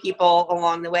so many people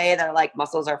along the way that are like,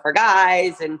 muscles are for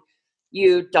guys and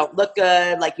you don't look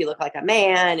good, like you look like a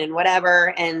man and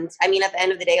whatever. And I mean, at the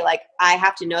end of the day, like I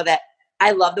have to know that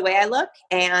I love the way I look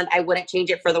and I wouldn't change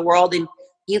it for the world. And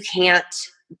you can't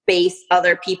base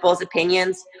other people's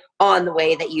opinions on the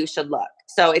way that you should look.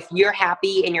 So if you're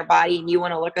happy in your body and you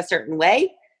want to look a certain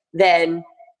way, then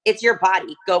it's your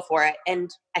body, go for it. And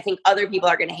I think other people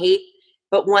are going to hate.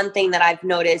 But one thing that I've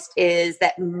noticed is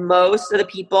that most of the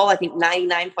people, I think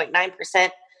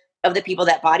 99.9% of the people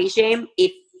that body shame,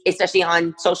 especially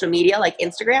on social media like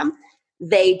Instagram,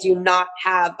 they do not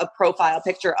have a profile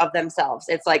picture of themselves.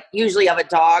 It's like usually of a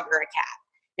dog or a cat.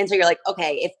 And so you're like,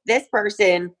 okay, if this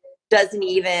person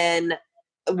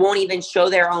won't even show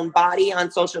their own body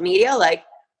on social media, like,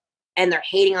 and they're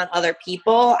hating on other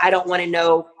people, I don't want to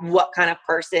know what kind of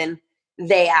person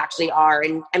they actually are.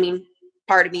 And I mean,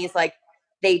 part of me is like,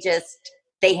 they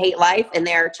hate life and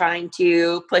they're trying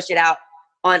to push it out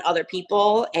on other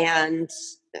people. And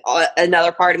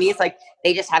another part of me is like,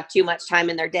 they just have too much time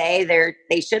in their day.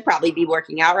 They should probably be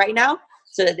working out right now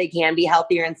so that they can be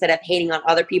healthier instead of hating on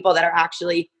other people that are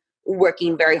actually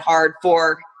working very hard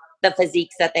for the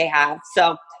physiques that they have.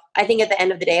 So I think at the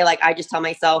end of the day, like I just tell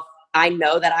myself, I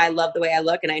know that I love the way I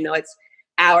look, and I know it's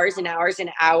hours and hours and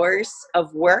hours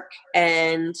of work,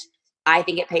 and I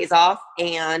think it pays off,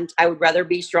 and I would rather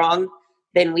be strong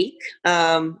than weak.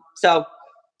 So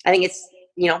I think it's,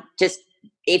 you know, just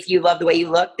if you love the way you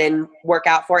look, then work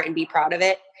out for it and be proud of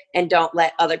it, and don't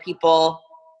let other people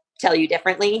tell you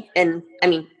differently. And I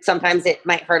mean, sometimes it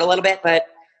might hurt a little bit, but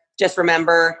just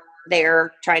remember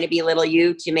they're trying to belittle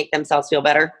you to make themselves feel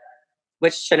better,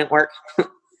 which shouldn't work.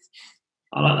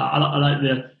 I like that. I like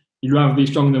the you'd rather be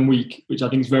strong than weak, which I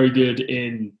think is very good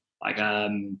in like a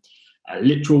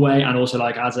literal way, and also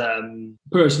like as a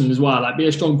person as well. Like, be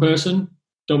a strong person.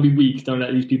 Don't be weak. Don't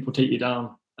let these people take you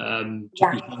down.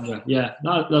 Yeah,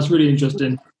 that's really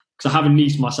interesting, because I have a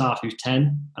niece myself who's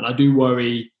 10, and I do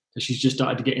worry that she's just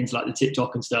started to get into like the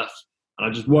TikTok and stuff. And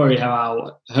I just worry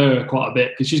about her quite a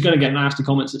bit, because she's going to get nasty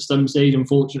comments at some stage,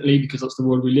 unfortunately, because that's the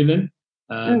world we live in.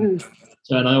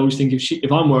 So, and I always think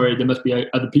if I'm worried, there must be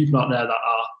other people out there that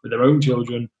are with their own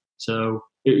children. So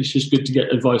it's just good to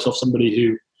get advice off somebody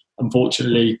who,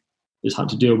 unfortunately, has had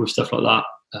to deal with stuff like that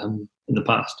in the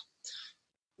past.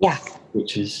 Yeah,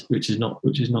 which is not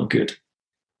good.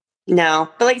 No,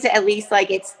 but like I said, at least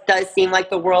like it does seem like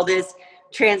the world is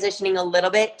transitioning a little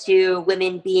bit to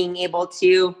women being able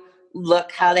to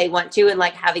look how they want to, and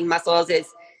like having muscles is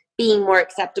being more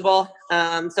acceptable.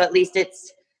 So at least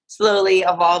it's slowly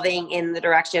evolving in the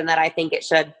direction that I think it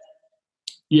should.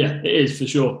 Yeah, it is for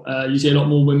sure. You see a lot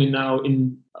more women now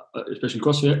in, especially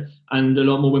CrossFit, and a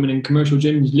lot more women in commercial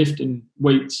gyms lifting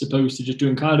weights opposed to just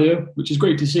doing cardio, which is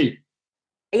great to see.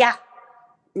 Yeah,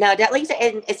 no, definitely,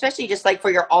 and especially just like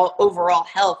for your overall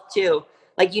health too.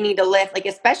 Like you need to lift, like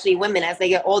especially women as they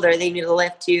get older, they need to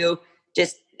lift to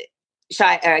just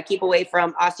keep away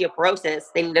from osteoporosis.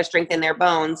 They need to strengthen their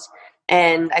bones,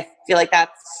 and I feel like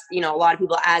that's a lot of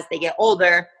people as they get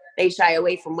older they shy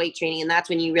away from weight training, and that's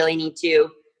when you really need to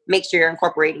make sure you're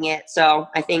incorporating it. So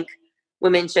I think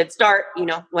women should start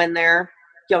when they're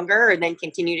younger, and then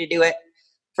continue to do it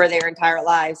for their entire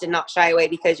lives, and not shy away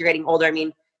because you're getting older. I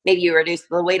mean, maybe you reduce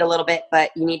the weight a little bit,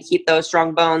 but you need to keep those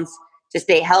strong bones to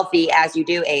stay healthy as you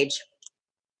do age.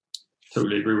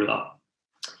 Totally agree with that.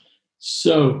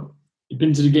 So you've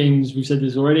been to the games, we've said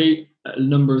this already a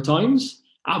number of times.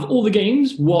 Out of all the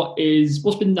games,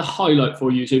 what's been the highlight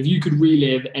for you? So if you could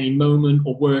relive any moment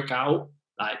or workout,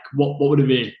 like what would it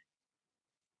be?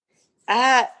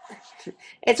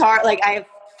 It's hard. Like I have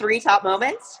 3 top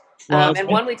moments, and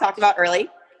one we talked about early.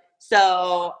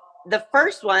 So the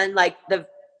first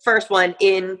one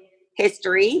in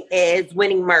history is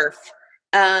winning Murph.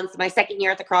 So my second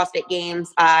year at the CrossFit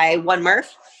Games, I won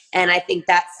Murph, and I think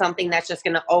that's something that's just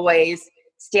going to always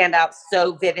stand out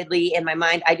so vividly in my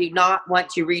mind. I do not want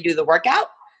to redo the workout,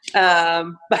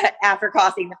 but after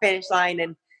crossing the finish line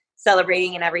and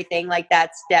celebrating and everything, like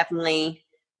that's definitely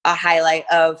a highlight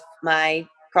of my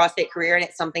CrossFit career, and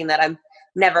it's something that I'm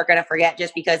never going to forget,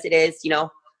 just because it is,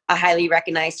 a highly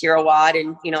recognized hero award,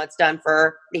 and it's done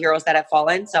for the heroes that have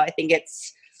fallen. So I think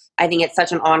it's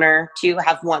such an honor to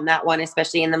have won that one,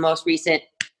 especially in the most recent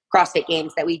CrossFit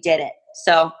Games that we did it.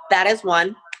 So that is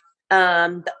one.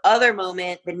 The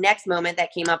next moment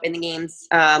that came up in the games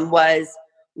was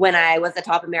when I was the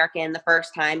top American the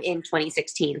first time in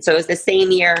 2016. So it was the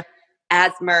same year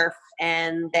as Murph.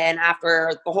 And then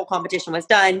after the whole competition was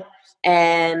done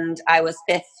and I was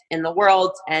 5th in the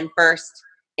world and 1st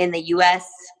in the US,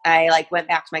 I went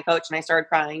back to my coach and I started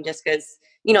crying, just because,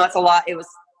 it's a lot. It was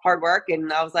hard work.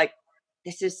 And I was like,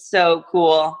 this is so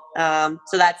cool.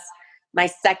 So that's my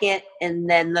second. And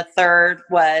then the third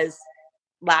was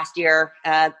last year,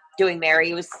 doing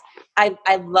Mary.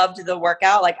 I loved the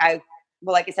workout. Like I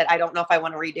said, I don't know if I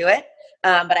want to redo it.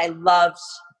 But I loved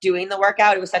doing the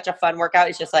workout. It was such a fun workout.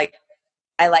 It's just like,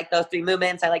 I like those 3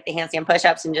 movements. I like the handstand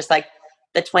push-ups, and just like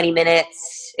the 20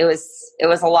 minutes, it was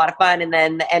a lot of fun. And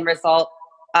then the end result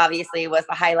obviously was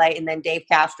the highlight. And then Dave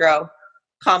Castro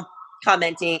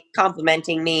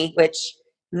complimenting me, which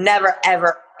never,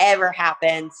 ever, ever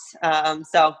happens.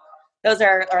 So those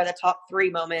are the top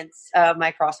 3 moments of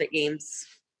my CrossFit Games.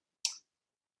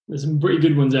 There's some pretty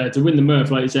good ones there. To win the Murph,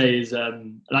 like you say, is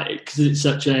because it's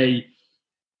such a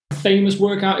famous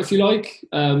workout, if you like,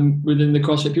 within the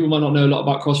CrossFit. People might not know a lot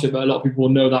about CrossFit, but a lot of people will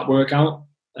know that workout.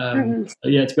 So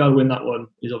yeah, to be able to win that one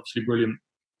is obviously brilliant.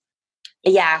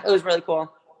 Yeah, it was really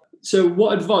cool. So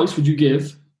what advice would you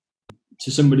give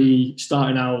to somebody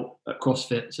starting out at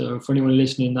CrossFit? So for anyone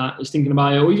listening that is thinking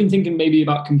about it, or even thinking maybe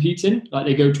about competing, like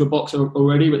they go to a box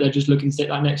already, but they're just looking to take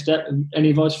that next step. Any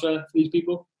advice for these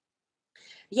people?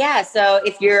 Yeah, so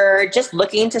if you're just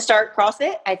looking to start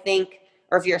CrossFit, I think,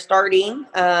 or if you're starting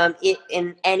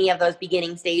in any of those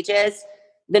beginning stages,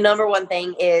 the number one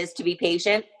thing is to be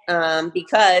patient,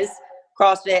 because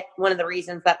CrossFit, one of the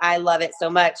reasons that I love it so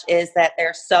much is that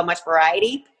there's so much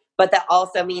variety, but that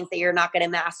also means that you're not going to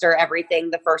master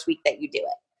everything the first week that you do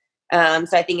it.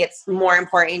 So I think it's more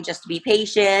important just to be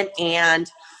patient and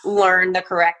learn the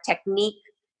correct technique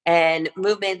and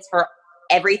movements for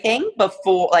everything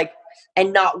before, like,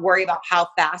 and not worry about how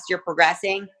fast you're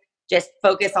progressing. Just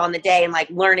focus on the day and like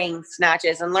learning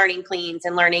snatches and learning cleans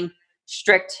and learning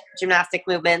strict gymnastic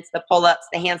movements, the pull-ups,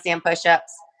 the handstand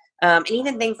push-ups, and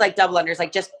even things like double unders.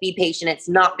 Like, just be patient. It's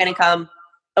not going to come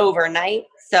overnight.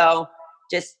 So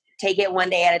just take it one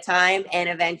day at a time, and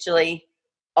eventually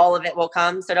all of it will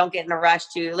come. So don't get in a rush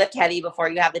to lift heavy before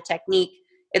you have the technique.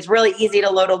 It's really easy to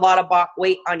load a lot of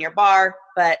weight on your bar,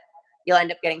 but you'll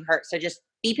end up getting hurt. So just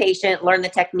be patient, learn the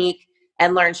technique,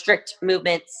 and learn strict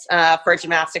movements for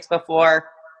gymnastics before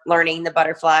learning the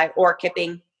butterfly or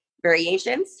kipping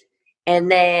variations. And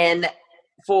then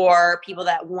for people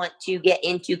that want to get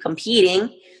into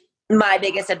competing, my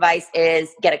biggest advice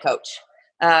is get a coach.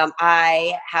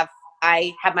 I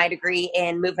have my degree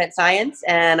in movement science,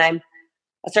 and I'm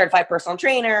a certified personal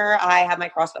trainer. I have my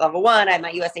CrossFit level 1. I have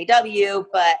my USAW,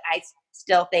 but I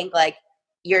still think like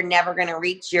you're never going to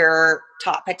reach your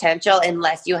top potential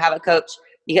unless you have a coach,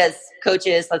 because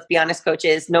coaches, let's be honest,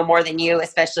 coaches know more than you,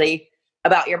 especially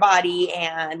about your body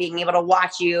and being able to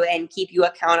watch you and keep you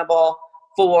accountable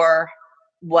for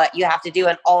what you have to do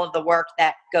and all of the work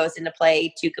that goes into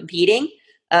play to competing.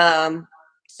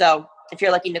 So if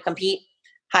you're looking to compete,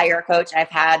 hire a coach. I've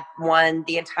had one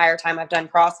the entire time I've done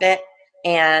CrossFit,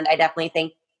 and I definitely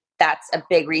think that's a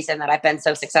big reason that I've been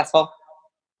so successful.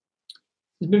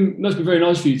 Must be very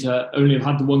nice for you to only have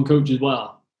had the one coach as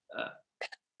well.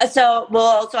 I've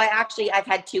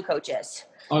had two coaches.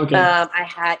 Okay.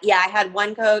 I had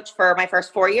one coach for my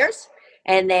first 4 years,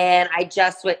 and then I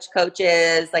just switched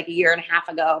coaches like a year and a half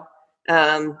ago.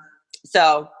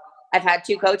 So I've had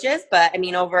two coaches, but I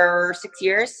mean, over 6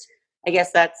 years, I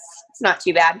guess it's not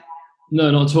too bad.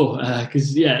 No, not at all.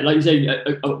 Because like you say,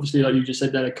 obviously, like you just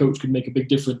said, that a coach could make a big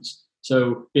difference.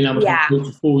 So being able to have a coach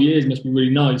for 4 years must be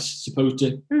really nice, supposed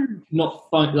to not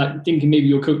find, like, thinking maybe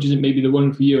your coach isn't maybe the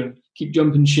one for you and keep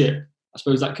jumping ship. I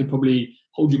suppose that could probably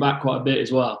hold you back quite a bit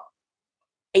as well.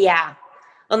 Yeah.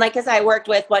 Well, like, because I worked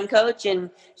with one coach and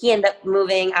he ended up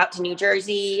moving out to New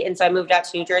Jersey. And so I moved out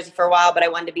to New Jersey for a while, but I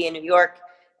wanted to be in New York.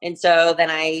 And so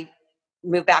then I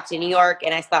moved back to New York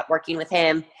and I stopped working with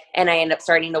him. And I ended up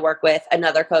starting to work with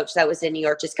another coach that was in New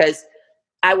York, just because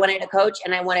I wanted a coach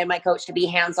and I wanted my coach to be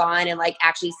hands-on and like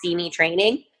actually see me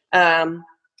training.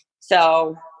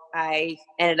 So I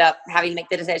ended up having to make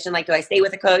the decision, like, do I stay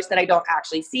with a coach that I don't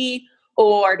actually see,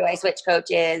 or do I switch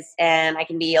coaches and I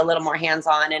can be a little more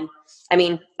hands-on? And I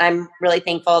mean, I'm really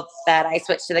thankful that I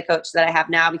switched to the coach that I have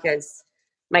now, because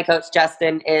my coach,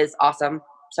 Justin, is awesome.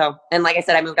 So, and like I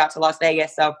said, I moved out to Las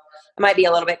Vegas, so I might be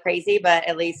a little bit crazy, but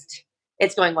at least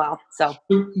it's going well. So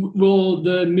will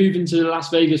the move into Las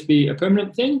Vegas be a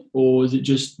permanent thing, or is it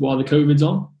just while the COVID's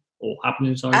on or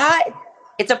happening? Sorry.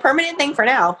 It's a permanent thing for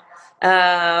now.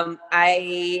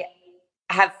 I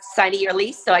have signed a year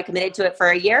lease, so I committed to it for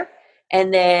a year.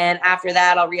 And then after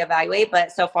that, I'll reevaluate.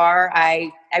 But so far,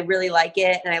 I really like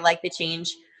it, and I like the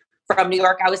change from New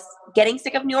York. I was getting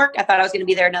sick of New York. I thought I was going to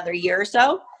be there another year or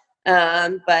so.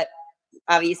 But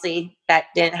obviously that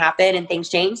didn't happen and things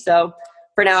changed. So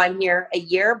for now, I'm here a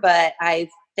year, but I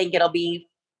think it'll be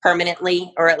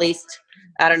permanently, or at least,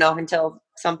 I don't know, until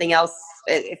if something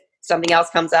else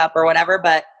comes up or whatever,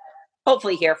 but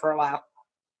hopefully here for a while.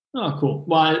 Oh, cool.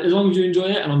 Well, as long as you enjoy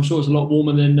it, and I'm sure it's a lot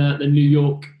warmer than New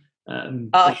York.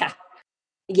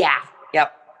 Yeah.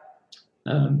 Yep.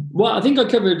 Well, I think I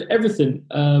covered everything.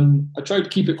 I tried to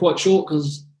keep it quite short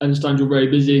because I understand you're very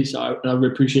busy, so I really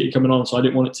appreciate you coming on. So I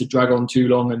didn't want it to drag on too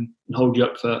long and hold you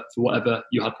up for whatever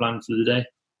you had planned for the day.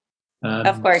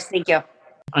 Of course. Thank you.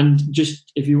 And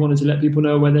just if you wanted to let people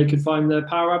know where they could find the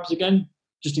Power Abs again,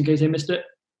 just in case they missed it.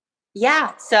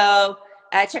 Yeah. So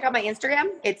check out my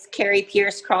Instagram. It's Kari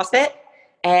Pearce CrossFit,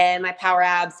 and my Power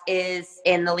Abs is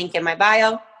in the link in my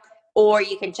bio. Or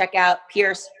you can check out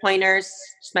Pearce Pointers,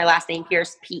 just my last name,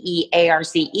 Pearce,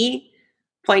 Pearce,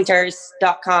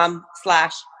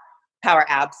 pointers.com/Power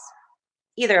Abs.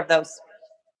 Either of those.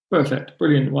 Perfect.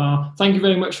 Brilliant. Well, thank you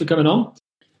very much for coming on.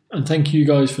 And thank you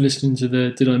guys for listening to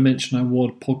the Did I Mention I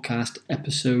WOD podcast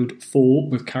episode 4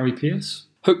 with Kari Pearce.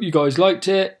 Hope you guys liked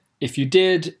it. If you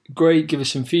did, great. Give us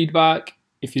some feedback.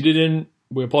 If you didn't,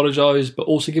 we apologise, but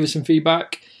also give us some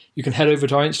feedback. You can head over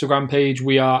to our Instagram page.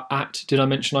 We are at Did I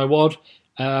Mention I WOD.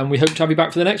 We hope to have you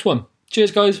back for the next one.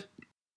 Cheers, guys.